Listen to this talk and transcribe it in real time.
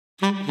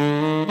Give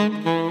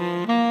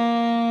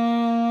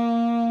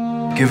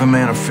a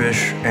man a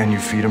fish and you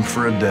feed him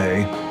for a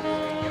day.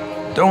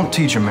 Don't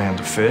teach a man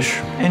to fish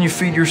and you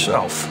feed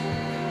yourself.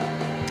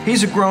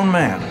 He's a grown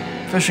man.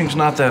 Fishing's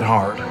not that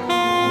hard.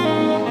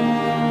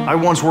 I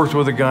once worked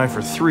with a guy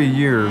for 3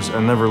 years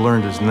and never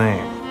learned his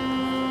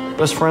name.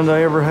 Best friend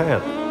I ever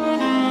had.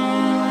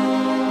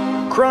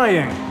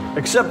 Crying,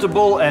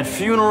 acceptable at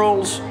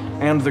funerals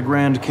and the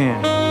Grand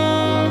Canyon.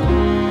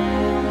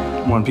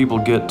 When people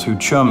get too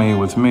chummy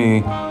with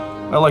me,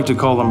 I like to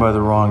call them by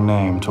the wrong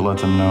name to let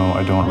them know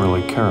I don't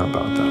really care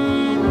about them.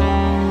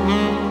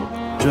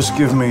 Just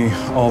give me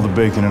all the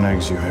bacon and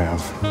eggs you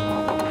have.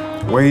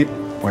 Wait.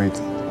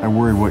 I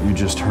worry what you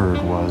just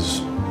heard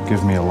was,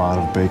 give me a lot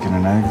of bacon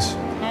and eggs.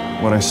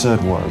 What I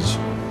said was,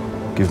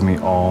 give me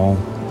all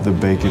the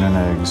bacon and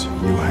eggs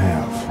you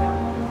have.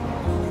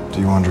 Do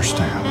you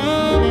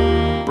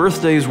understand?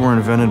 Birthdays were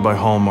invented by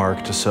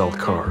Hallmark to sell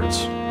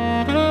cards.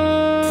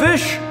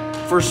 Fish!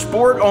 For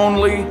sport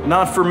only,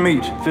 not for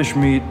meat. Fish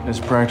meat is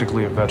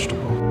practically a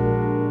vegetable.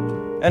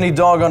 Any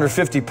dog under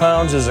 50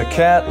 pounds is a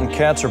cat, and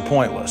cats are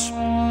pointless.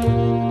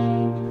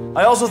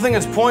 I also think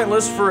it's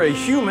pointless for a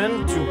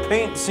human to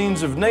paint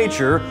scenes of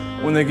nature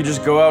when they could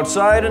just go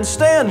outside and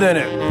stand in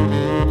it.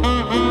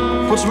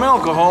 Put some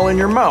alcohol in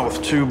your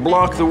mouth to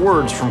block the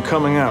words from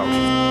coming out.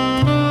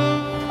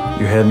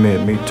 You had me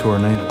at Meat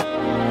Tornado.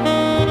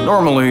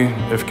 Normally,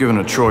 if given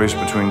a choice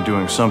between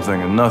doing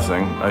something and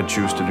nothing, I'd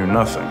choose to do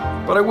nothing.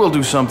 But I will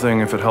do something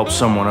if it helps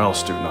someone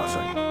else do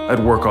nothing. I'd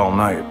work all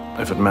night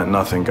if it meant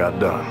nothing got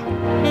done.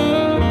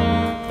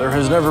 There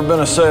has never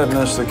been a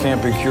sadness that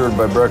can't be cured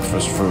by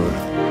breakfast food.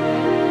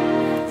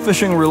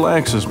 Fishing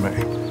relaxes me.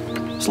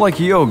 It's like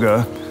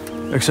yoga,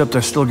 except I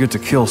still get to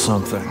kill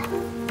something.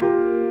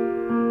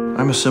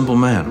 I'm a simple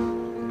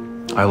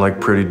man. I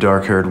like pretty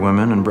dark-haired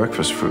women and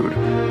breakfast food.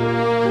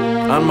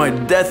 On my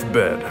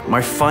deathbed,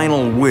 my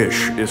final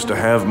wish is to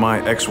have my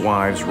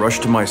ex-wives rush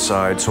to my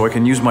side so I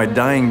can use my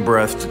dying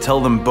breath to tell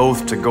them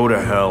both to go to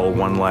hell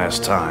one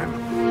last time.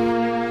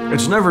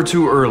 It's never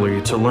too early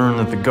to learn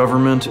that the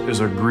government is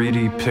a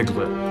greedy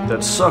piglet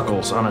that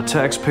suckles on a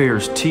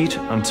taxpayer's teat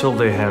until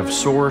they have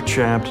sore,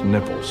 chapped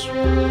nipples.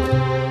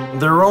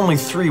 There are only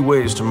 3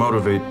 ways to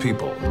motivate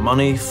people: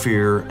 money,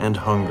 fear, and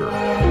hunger.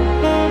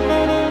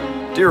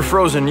 Dear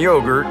frozen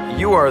yogurt,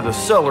 you are the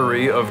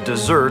celery of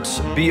desserts.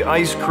 Be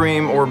ice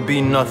cream or be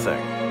nothing.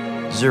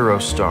 0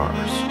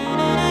 stars.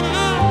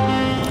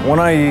 When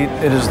I eat,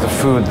 it is the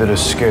food that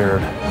is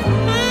scared.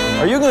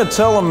 Are you going to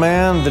tell a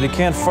man that he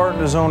can't fart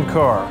in his own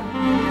car?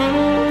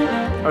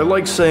 I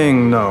like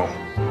saying no.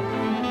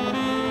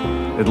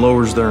 It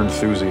lowers their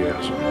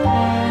enthusiasm.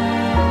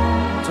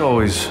 It's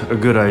always a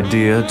good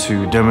idea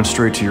to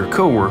demonstrate to your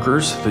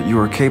coworkers that you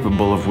are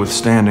capable of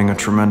withstanding a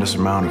tremendous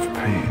amount of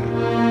pain.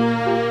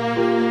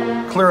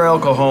 Clear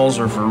alcohols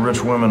are for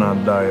rich women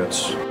on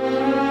diets.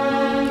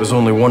 There's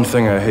only one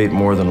thing I hate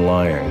more than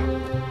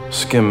lying: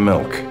 skim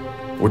milk,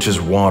 which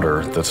is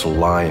water that's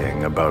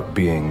lying about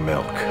being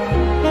milk.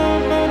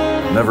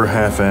 Never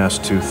half-ass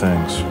 2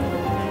 things.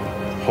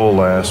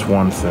 Whole-ass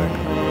 1 thing.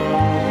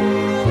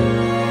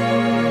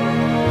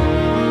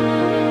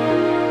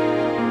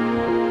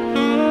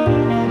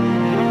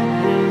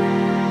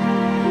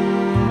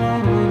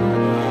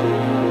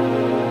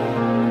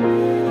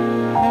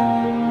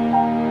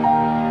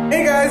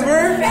 Hey guys,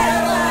 we're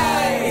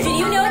Did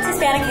you know it's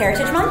Hispanic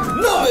Heritage Month?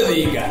 No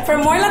me diga. For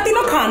more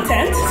Latino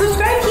content,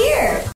 subscribe here.